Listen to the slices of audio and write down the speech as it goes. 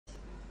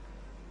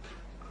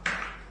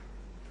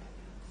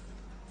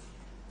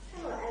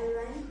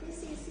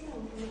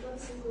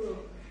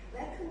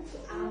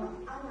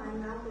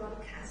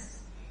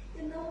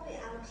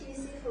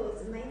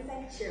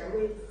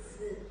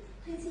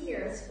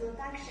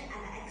production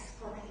and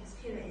export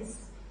experience.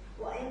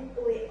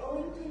 We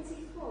own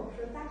 24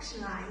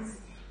 production lines,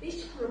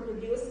 which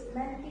produce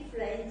many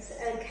different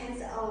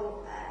kinds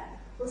of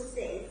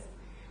hoses.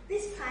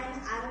 This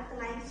time, I would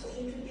like to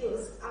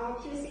introduce our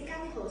PVC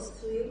gun hose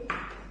to you,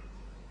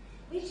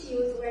 which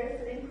use very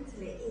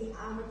frequently in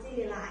our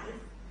daily life.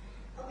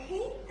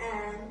 Okay,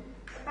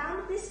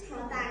 about this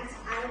product,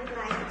 I would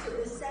like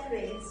to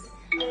separate a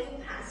few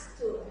parts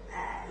to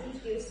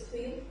introduce to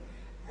you.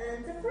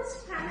 The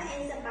first part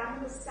is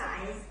about the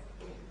size.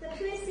 The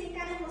PVC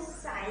gun hose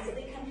size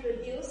we can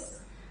produce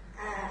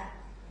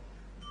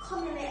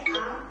commonly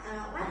on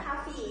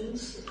 1/2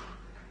 inch,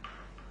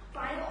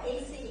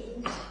 5/8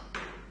 inch,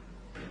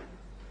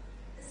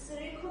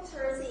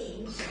 3/4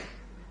 inch,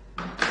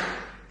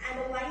 and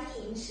 1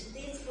 inch.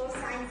 These 4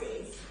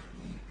 sizes.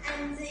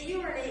 And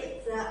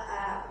usually the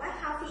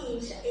 1/2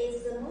 inch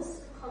is the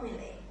most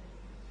commonly.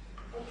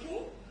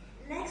 Okay.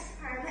 Next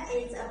part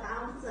is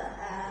about the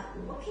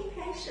working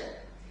pressure.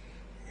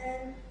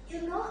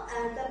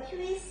 The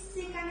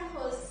PVC gun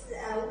hose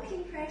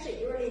working pressure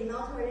usually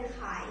not very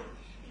high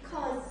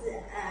because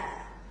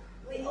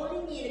we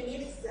only need to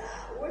meet the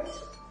water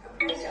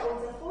pressure of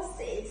the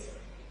faucet,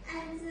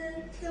 and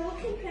the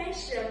working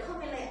pressure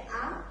commonly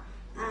are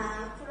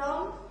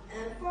from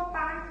 4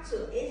 bar to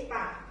 8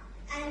 bar,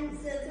 and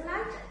the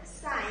large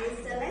size,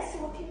 the less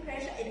working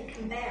pressure it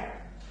can bear.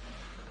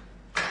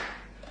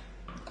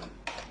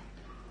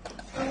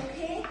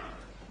 Okay.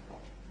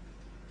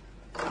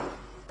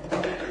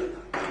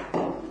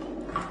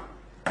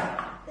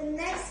 The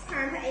next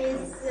part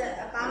is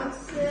about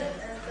the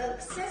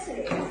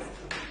accessories.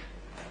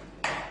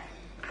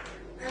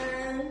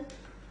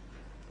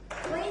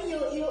 When we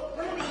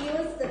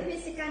use the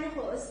PVC gun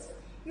hose,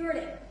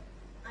 usually,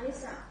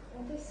 Alisa， 我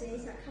对试一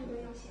下，看不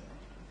要紧。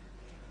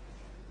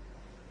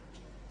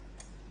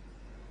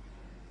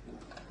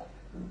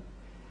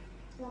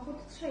往后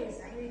退一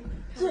下，因为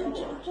这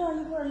样一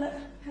会儿来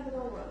拍不到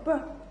我。不是，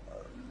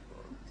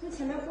从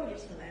前面过就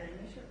行了，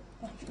没事。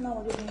那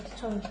我就给你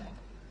撤一下，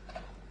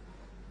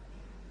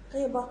可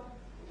以不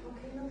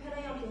 ？OK， 能拍到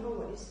样品和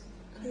我就行。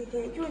可以，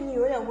就是你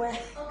有点歪。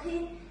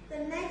Okay, the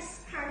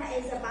next part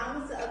is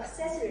about the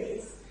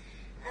accessories.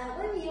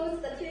 When we use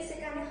the PVC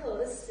gun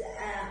hose,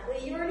 we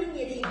usually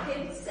need to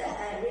equip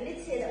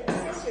related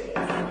accessories.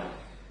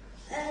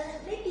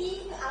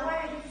 Maybe I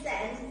already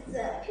said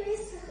the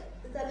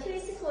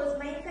PVC hose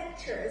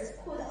manufacturers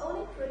could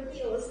only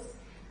produce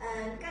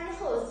gun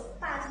hose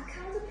but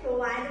can't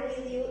provide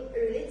with you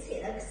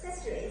related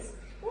accessories.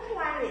 Don't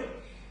worry,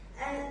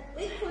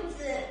 we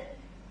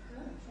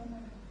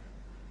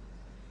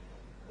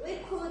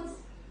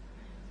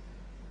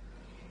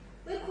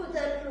could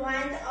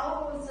provide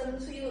all of them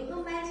to you,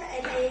 no matter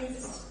it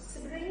is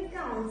spring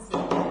guns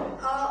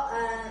or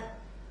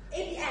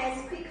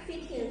ABS quick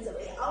fittings.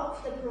 We all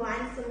could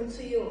provide them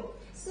to you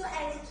so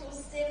as to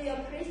save your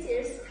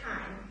precious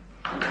time.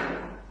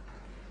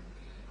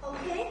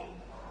 Okay.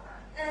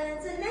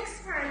 The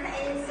next part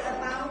is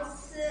about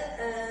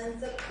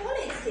the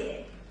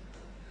quality.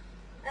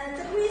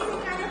 The PVC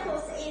gun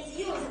hose is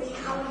used in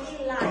our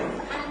daily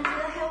life and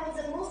have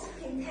the most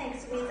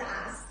contact with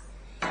us.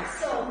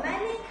 So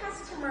many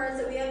customers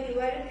will be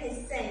very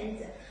concerned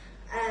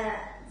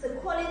the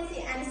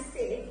quality and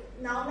safe.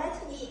 Now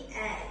let me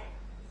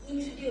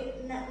introduce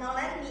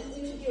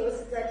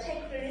the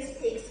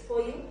characteristics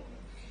for you.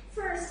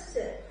 First,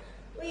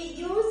 we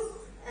use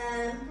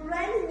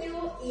brand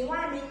new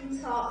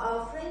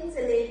environmental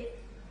friendly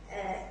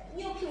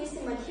new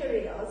PVC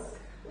materials,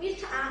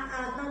 which are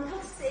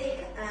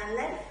non-toxic,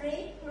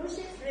 lead-free,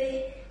 pollution-free,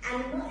 and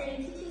no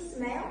irritating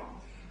smell.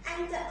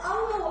 And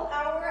all of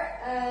our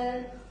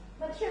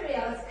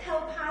materials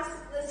have passed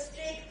the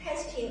strict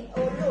testing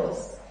of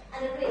rules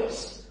and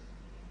REACH.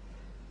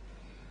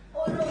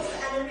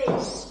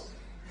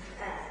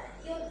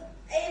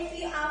 If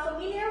you are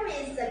familiar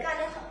with the gun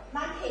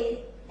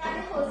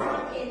hose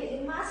market, you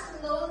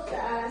must know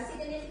the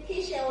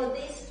signification of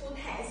these 2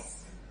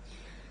 tests.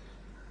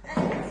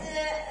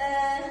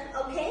 And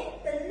okay,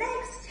 the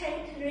next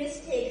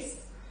characteristics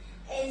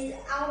is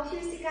our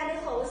PVC gun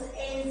hose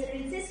is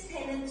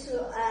resistant to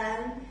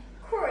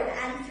cold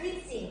and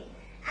freezing,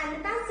 and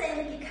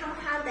doesn't become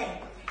hardened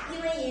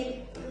even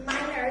in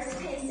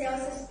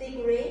 -10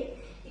 degrees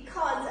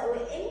because we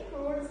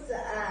improve the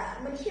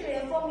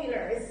material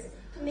formulas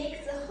to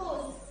make the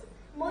hose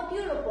more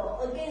durable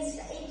against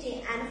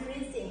aging and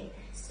freezing,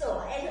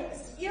 so it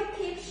still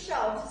keeps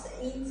shelves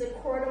in the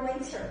cold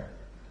winter.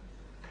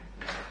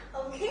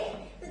 Okay,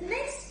 the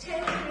next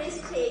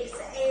characteristics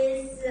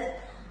is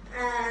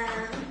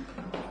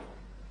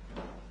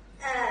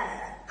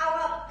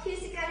our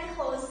PVC gun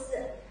hose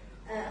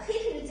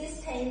heat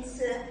resistant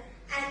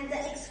and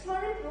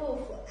explosion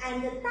proof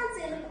and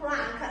doesn't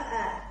crack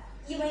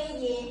even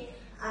in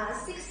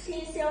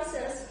 16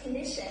 Celsius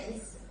conditions.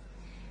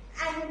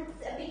 And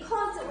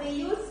because we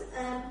use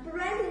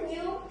brand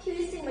new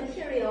PVC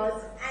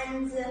materials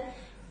and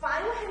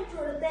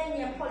 500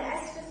 denier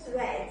polyester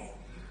threads,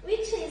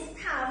 which is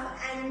tough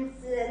and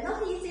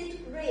not easy to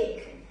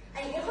break,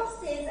 and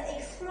enhances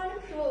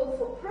explosion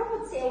proof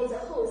of the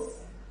hose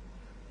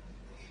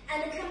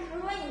and can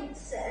prevent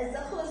the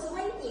hose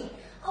winding.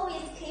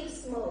 Always keep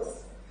smooth.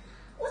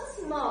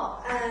 What's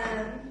more,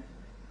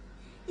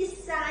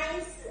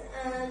 besides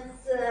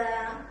the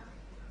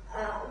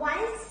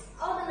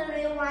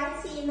ordinary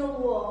white inner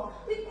wall,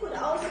 we could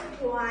also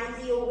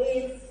provide you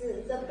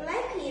with the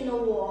black inner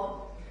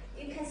wall.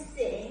 You can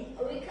see,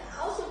 we can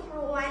also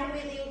provide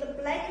with you the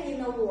black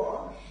inner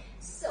wall,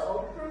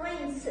 so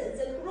prevent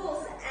the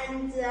growth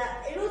and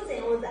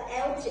erosion of the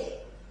algae.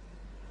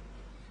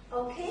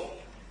 Okay.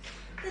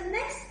 The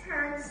next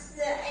part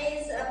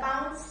is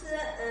about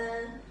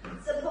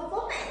the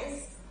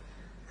performance.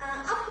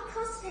 After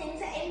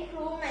constant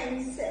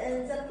improvements,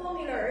 the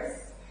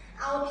formulas,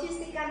 our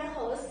PVC garden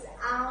hose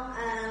are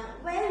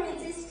wear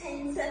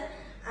resistant,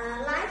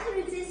 light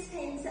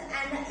resistant,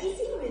 and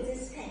easy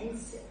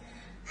resistant.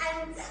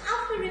 And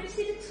after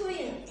repeated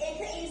towing, it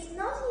is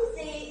not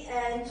easy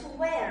to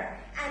wear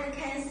and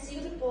can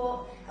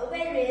suitable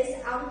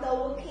various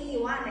outdoor working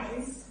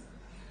environments.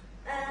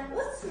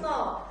 What's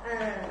more,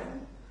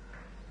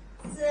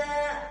 the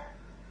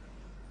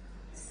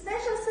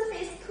special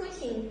surface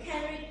coating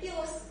can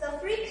reduce the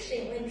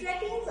friction when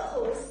dragging the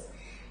hose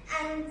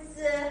and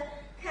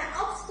can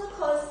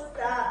cross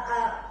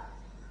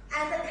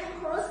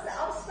the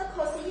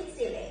obstacles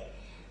easily.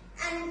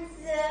 And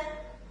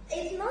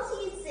it's not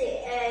easy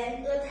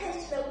to attach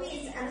the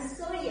weeds and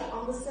soil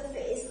on the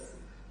surface.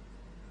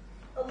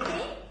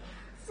 Okay.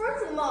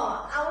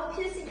 Furthermore, our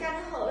PVC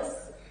garden hose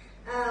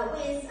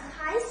with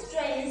high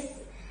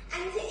strength,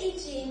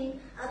 anti-aging,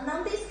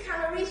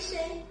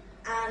 non-discoloration,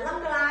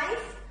 long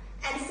life,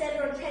 and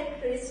several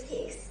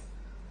characteristics.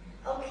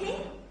 Okay.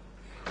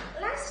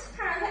 Last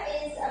part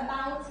is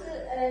about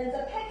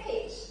the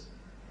package.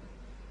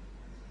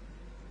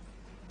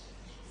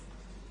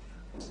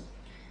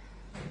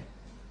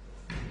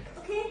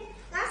 Okay.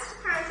 Last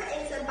part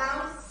is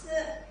about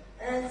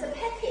the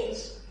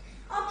package.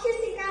 Our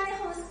PVC garden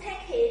hose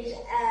package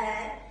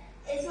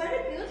is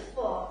very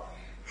beautiful.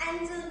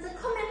 And the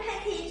common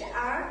package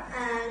are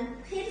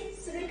heat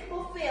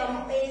soluble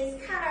film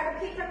with colored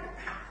paper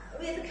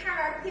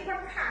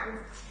card,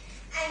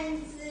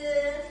 and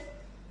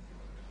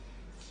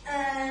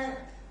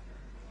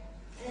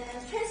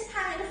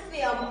transparent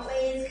film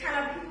with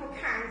colored paper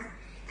card,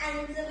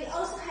 and we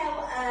also have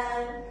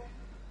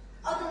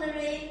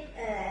ordinary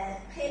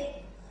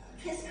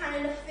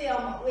transparent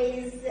film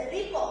with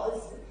labels,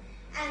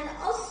 and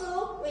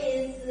also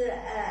with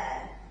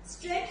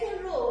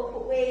strapping rope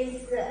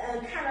with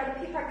colored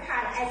paper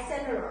card,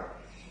 etc.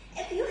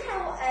 If you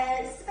have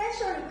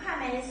special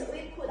requirements,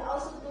 we could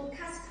also do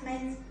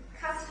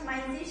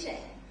customization.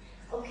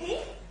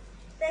 Okay,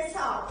 that's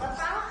all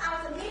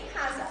about the main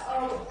parts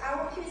of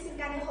our PVC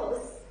garden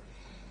hose.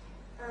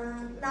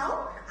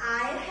 Now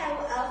I have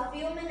a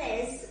few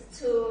minutes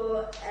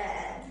to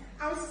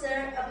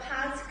answer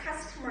about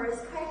customers'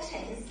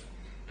 questions.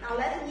 Now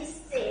let me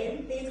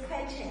see these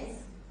questions.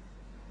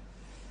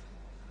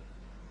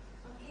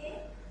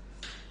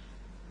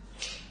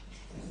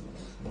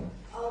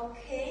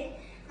 Okay,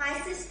 my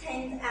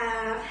assistant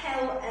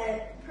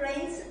have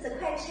print the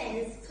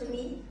questions to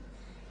me.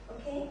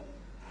 Okay.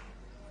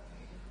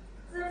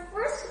 The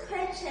first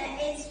question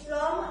is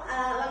from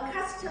a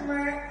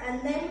customer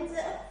named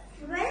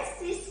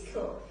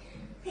Francisco.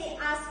 He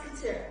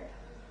asked,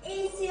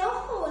 is your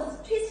hose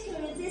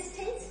twisting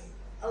resistant?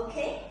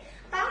 Okay.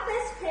 About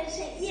this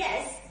question,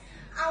 yes.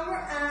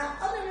 Our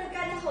ordinary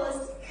garden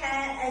hose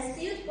can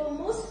suitable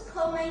most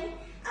common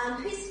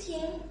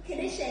twisting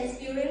conditions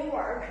during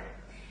work.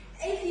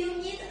 If you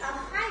need a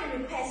high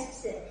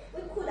request,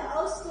 we could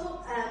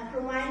also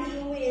provide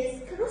you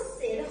with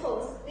closed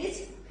hose,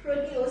 which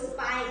produced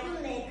by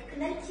unique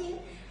connecting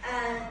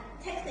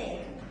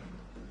technique.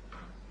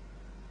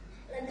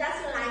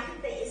 Just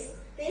like this.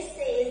 This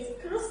is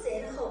closed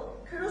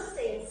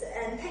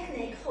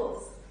technique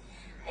hose.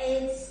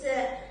 It's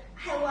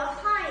have a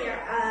higher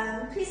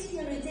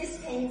twisting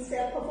resistance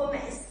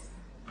performance.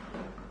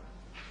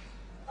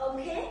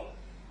 Okay.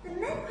 The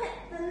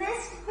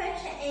next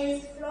question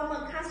is from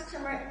a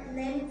customer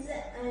named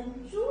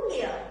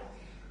Julia.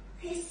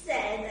 He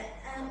said,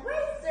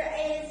 whether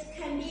it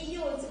can be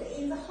used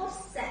in the hot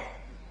set.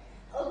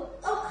 Of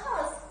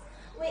course,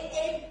 we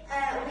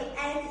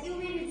add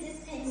UV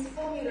resistance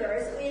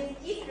formulas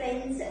with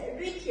different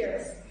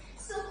ratios,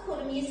 so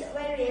could meet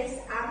various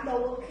outdoor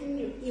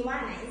working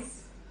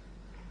environments.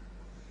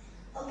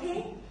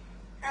 Okay.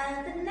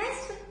 The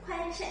next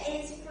question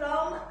is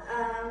from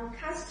a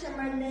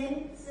customer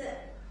named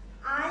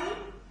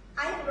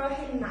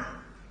Ibrahima.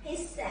 He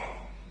said,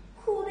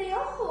 could your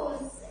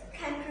hose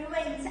can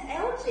prevent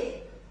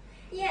algae?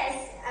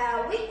 Yes,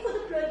 we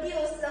could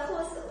produce the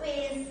hose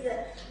with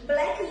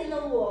black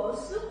inner wall,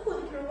 so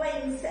could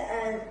prevent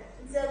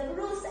the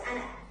growth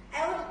and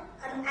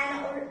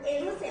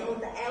erosion of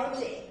the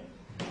algae.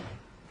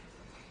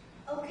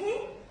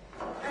 Okay.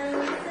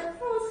 The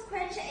fourth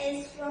question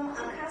is from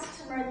a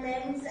customer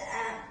named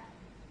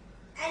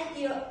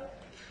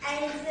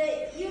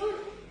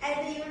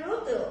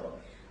Eduardo.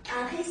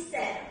 He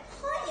said,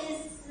 how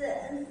is the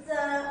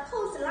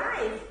hose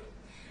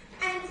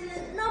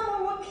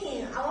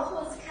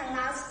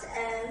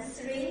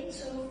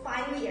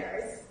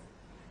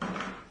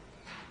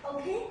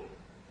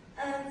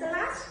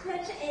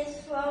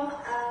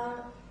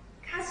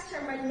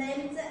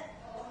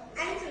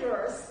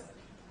connectors.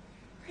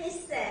 He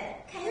said,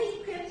 can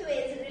you equip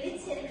with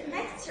related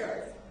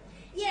connectors?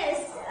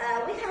 Yes,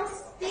 we have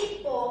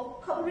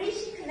stable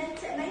cooperation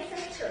connector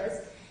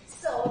manufacturers.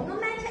 So no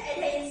matter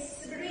it is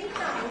spring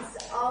downs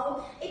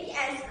or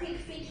ABS quick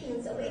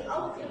fittings, we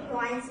offer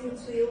provides them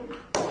to you.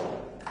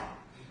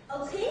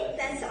 Okay,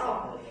 that's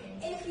all.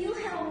 If you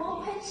have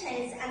more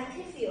questions and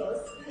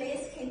confused,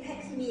 please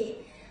contact me.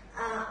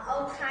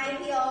 Or type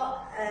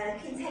your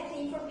contact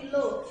info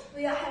below.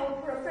 We will have a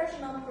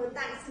professional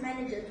products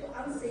manager to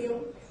answer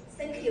you.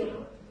 Thank you.